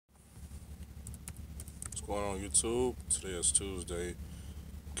What's going on YouTube? Today is Tuesday.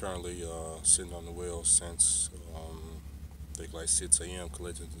 Currently sitting on the wheel since I think like 6 a.m.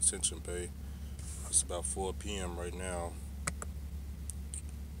 collecting detention pay. It's about 4 p.m. right now.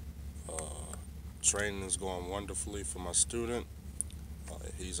 Uh, Training is going wonderfully for my student.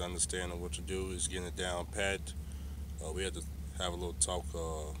 He's understanding what to do. He's getting it down pat. We had to have a little talk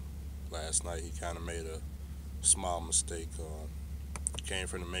last night. He kind of made a small mistake. Came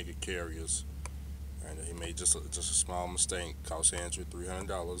from the mega carriers. And he made just a small mistake, cost Andrew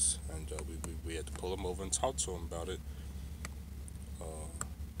 $300, and we had to pull him over and talk to him about it.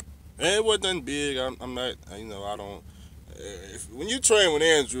 And it wasn't nothing big. I'm not, I don't. When you train with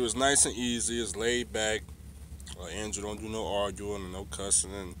Andrew, it's nice and easy. It's laid back. Andrew don't do no arguing and no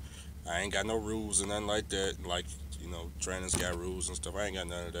cussing, and I ain't got no rules and nothing like that. Like trainers got rules and stuff. I ain't got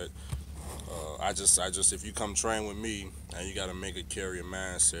none of that. I just, if you come train with me and you got to make a carrier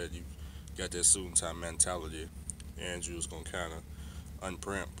mindset, you got that suit and tie mentality. Andrew's gonna kind of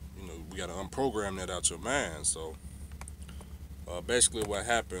we gotta unprogram that out your mind. So basically, what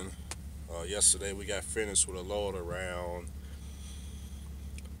happened yesterday, we got finished with a load around.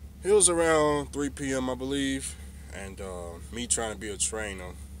 It was around 3 p.m. I believe, and me trying to be a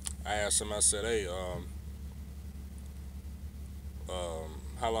trainer, I asked him. I said, "Hey,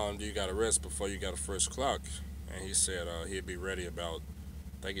 how long do you got to rest before you got a first clock?" And he said he'd be ready about.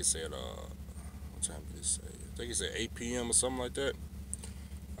 I think he said what time did he say? I think he said 8 p.m. or something like that.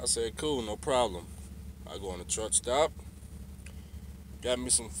 I said, cool, no problem. I go in the truck stop, got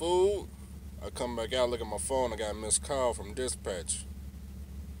me some food. I come back out, look at my phone. I got a missed call from dispatch.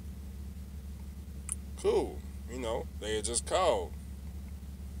 Cool, they had just called.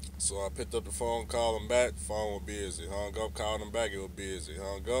 So I picked up the phone, called them back. The phone was busy. Hung up, called them back. It was busy.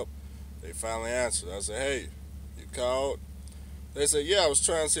 Hung up. They finally answered. I said, hey, you called? They said, yeah, I was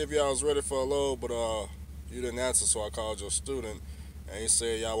trying to see if y'all was ready for a load, but you didn't answer, so I called your student, and he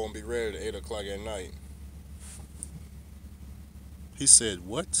said y'all won't be ready at 8 o'clock at night. He said,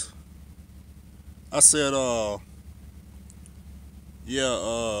 what? I said,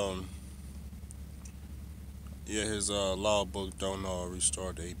 yeah, his logbook don't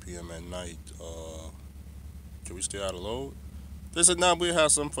restart at 8 p.m. at night. Can we still out of load? They said, nah, we'll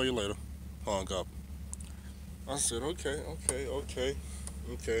have something for you later. Hung up. I said, okay.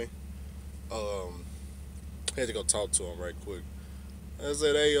 Had to go talk to him right quick. I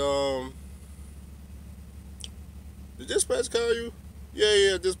said, hey, did dispatch call you?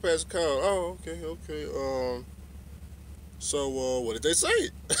 Yeah, dispatch called. Oh, okay. So, what did they say?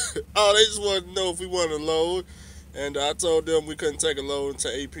 Oh, they just wanted to know if we wanted to load. And I told them we couldn't take a load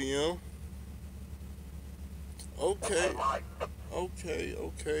until 8 p.m. Okay. Okay.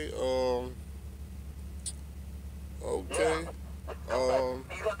 You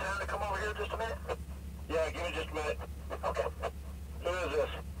got time to come over here just a minute? Yeah, give me just a minute. Okay. Who is this?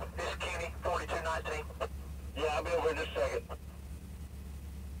 This is Kenny, 4219. Yeah, I'll be over in just a second.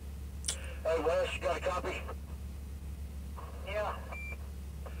 Hey, Wes, you got a copy? Yeah.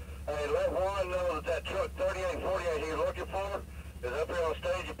 Hey, let Warren know that truck 3848 he's looking for is up here on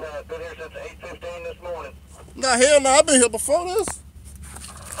stage pad. Been here since 8:15 this morning. Nah, hell no, I've been here before this.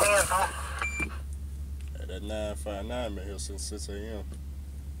 Yeah, Hey, that 959 been here since 6 a.m.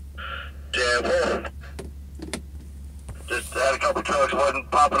 Yeah, well, just had a couple trucks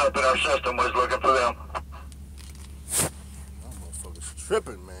wasn't popping up in our system, was looking for them. That motherfucker's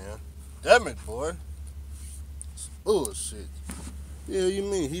tripping, man. Damn it, boy. It's bullshit. Yeah, you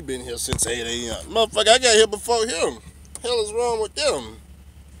mean he been here since 8 a.m. Motherfucker, I got here before him. Hell is wrong with them?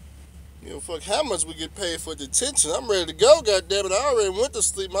 Fuck how much we get paid for detention. I'm ready to go, goddammit. I already went to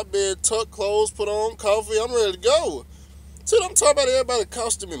sleep. My bed tucked, clothes put on, coffee. I'm ready to go. See what I'm talking about? Everybody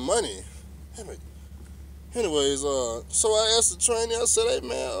costing me money. Damn it. Anyways, so I asked the trainer, I said, hey,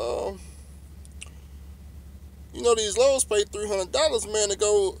 man, these loads pay $300, man, to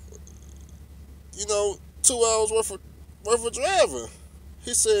go, 2 hours worth of driving.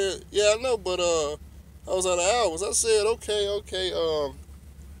 He said, yeah, I know, but, I was out of hours. I said, okay,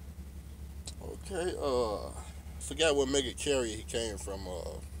 I forgot what mega carrier he came from,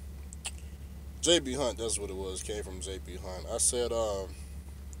 JB Hunt, that's what it was, came from JB Hunt. I said,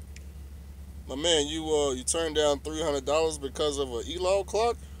 my man, you turned down $300 because of an e-log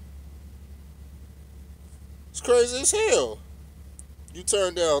clock? It's crazy as hell. You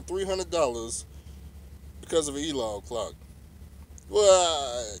turned down $300 because of an e-log clock. Well,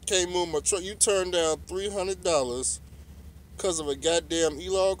 I can't move my truck. You turned down $300 because of a goddamn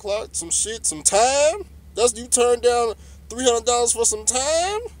e-log clock? Some shit, some time? You turned down $300 for some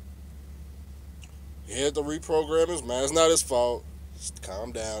time? He had to reprogram his mind. It's not his fault. Just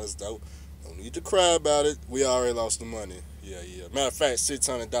calm down. It's dope. No need to cry about it. We already lost the money. Yeah, yeah. Matter of fact,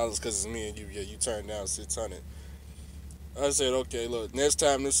 $600 because it's me and you. Yeah, you turned down 600. I said, okay, look, next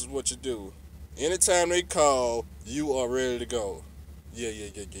time this is what you do. Anytime they call, you are ready to go. Yeah, yeah,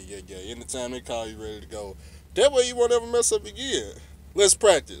 yeah, yeah, yeah, yeah. Anytime they call, you ready to go. That way you won't ever mess up again. Let's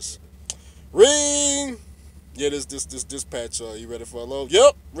practice. Ring. Yeah, this dispatch. You ready for a load?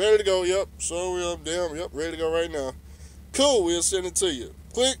 Yep, ready to go. Yep, so damn. Yep, ready to go right now. Cool, we'll send it to you.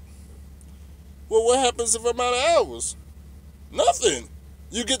 Click. Well, what happens if I'm out of hours? Nothing.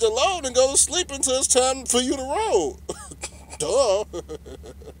 You get the load and go to sleep until it's time for you to roll. Duh.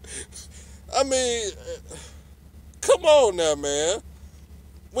 I mean, come on now, man.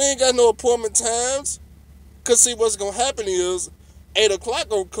 We ain't got no appointment times. Cause see, what's gonna happen is 8 o'clock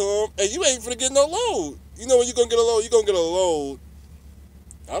gonna come and you ain't finna get no load. You know when you gonna get a load? You gonna get a load.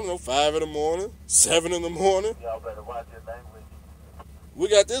 I don't know, 5 in the morning, 7 in the morning. Y'all better watch your language. We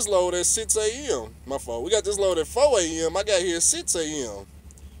got this load at 6 a.m. My fault. We got this load at 4 a.m. I got here at 6 a.m.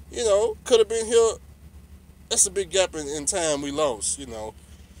 You know, could have been here. That's a big gap in time we lost. You know,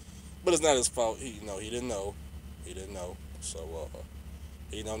 but it's not his fault. He didn't know. He didn't know. So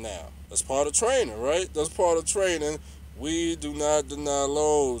he know now. That's part of training, right? That's part of training. We do not deny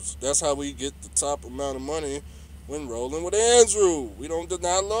loads. That's how we get the top amount of money when rolling with Andrew. We don't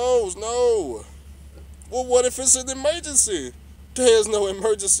deny loads. No. Well, what if it's an emergency? There's no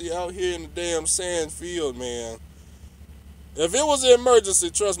emergency out here in the damn sand field, man. If it was an emergency,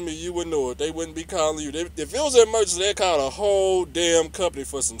 trust me, you would know it. They wouldn't be calling you. If it was an emergency, they'd call a whole damn company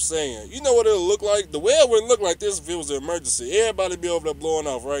for some sand. You know what it'll look like? The well wouldn't look like this if it was an emergency. Everybody be over there blowing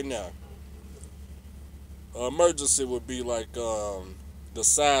off right now. Emergency would be like the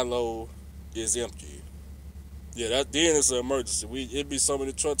silo is empty. Yeah, then it's an emergency. It'd be so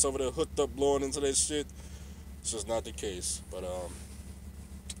many trucks over there hooked up blowing into that shit. It's just not the case. But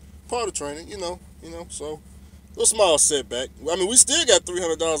part of training, so a small setback. I mean, we still got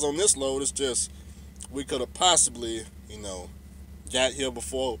 $300 on this load. It's just we could have possibly, got here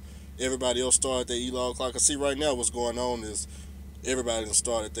before everybody else started their e-log clock. Cause see, right now what's going on is everybody done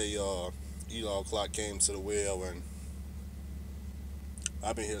started their e-log clock, came to the well, and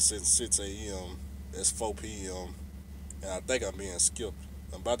I've been here since 6 a.m. It's 4 p.m. and I think I'm being skipped.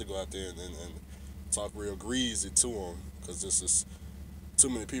 I'm about to go out there and talk real greasy to them because this is too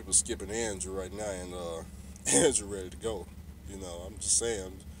many people skipping Andrew right now, and Andrew ready to go. I'm just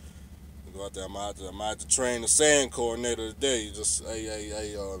saying. Go out there. I'm out to train the sand coordinator today. Just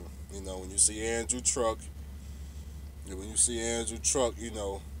hey, when you see Andrew truck,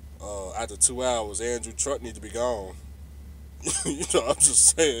 after 2 hours, Andrew truck need to be gone. I'm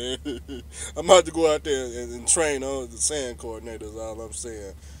just saying. I'm about to go out there and train the sand coordinators. All I'm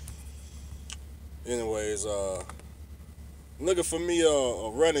saying. Anyways, looking for me a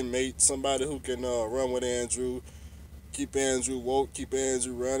running mate, somebody who can run with Andrew, keep Andrew woke, keep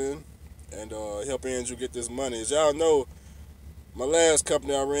Andrew running, and help Andrew get this money. As y'all know, my last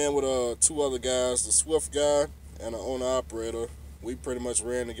company I ran with two other guys, the Swift guy and an owner operator. We pretty much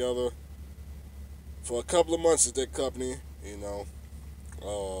ran together for a couple of months at that company.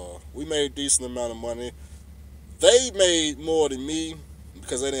 We made a decent amount of money. They made more than me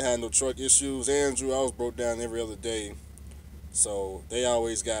because they didn't have no truck issues. Andrew, I was broke down every other day. So they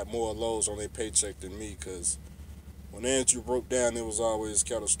always got more loads on their paycheck than me because when Andrew broke down, it was always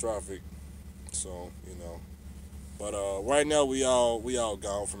catastrophic. So, But right now we all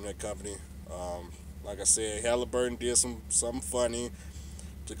gone from that company. Like I said, Halliburton did something funny.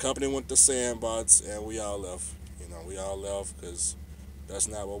 The company went to Sandbots and we all left. We all left because that's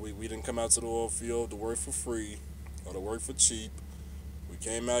not what we didn't come out to the oil field to work for free or to work for cheap. We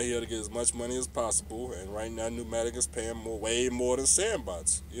came out here to get as much money as possible, and right now Pneumatic is paying way more than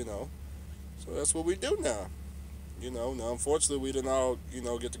Sandbots, So that's what we do now. Now unfortunately we didn't all,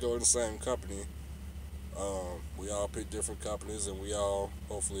 get to go to the same company. We all pick different companies and we all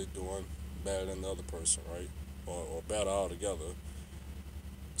hopefully doing better than the other person, right? Or better altogether.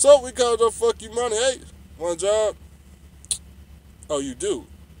 So we called up fuck you money. Hey, want a job? Oh, you do?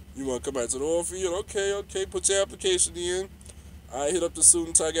 You want to come back to the oil field? Okay, put your application in. I hit up the suit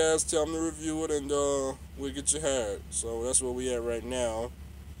and tie guys, tell them to review it, and we'll get you hired. So that's where we at right now.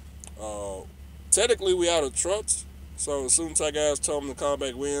 Technically, we out of trucks. So the suit and tie guys told them to call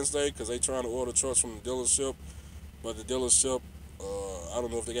back Wednesday because they trying to order trucks from the dealership. But the dealership, I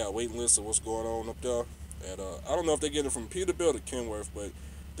don't know if they got waiting lists or what's going on up there. And I don't know if they get it from Peterbilt or Kenworth, but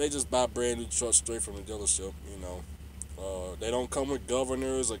they just buy brand new trucks straight from the dealership. They don't come with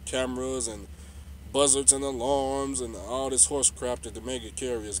governors or cameras and buzzards and alarms and all this horse crap that the mega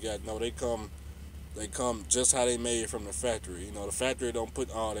carriers got. No, they come They come just how they made from the factory. You know, the factory don't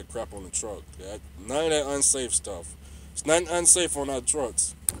put all that crap on the truck. None of that unsafe stuff. It's nothing unsafe on our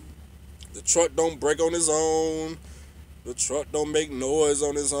trucks. The truck don't break on its own. The truck don't make noise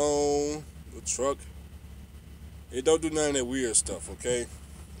on its own. The truck, it don't do none of that weird stuff, okay?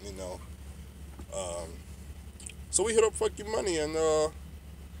 You know. Um, so we hit up Fuck Your Money and,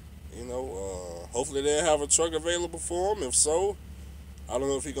 hopefully they'll have a truck available for him. If so, I don't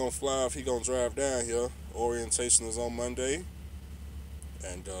know if he gonna fly, if he gonna drive down here. Orientation is on Monday.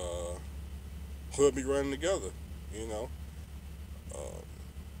 And, we'll be running together, you know. Uh,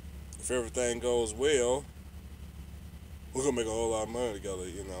 if everything goes well, we're gonna make a whole lot of money together,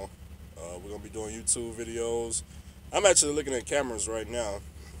 you know. We're gonna be doing YouTube videos. I'm actually looking at cameras right now.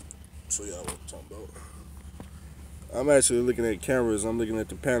 Show y'all what I'm talking about. I'm actually looking at cameras. I'm looking at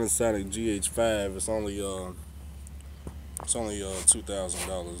the Panasonic GH5. It's only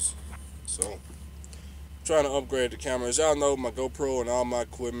 $2,000. So trying to upgrade the cameras. Y'all know my GoPro and all my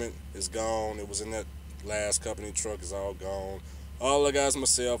equipment is gone. It was in that last company truck. It's all gone. All I got is my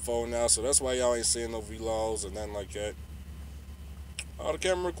cell phone now, so that's why y'all ain't seeing no vlogs or nothing like that. All the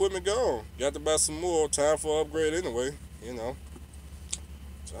camera equipment gone. Got to buy some more. Time for upgrade anyway. You know.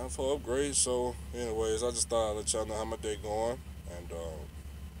 Time for upgrade. So, anyways, I just thought I'd let y'all know how my day going. And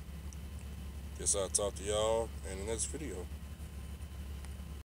guess I'll talk to y'all in the next video.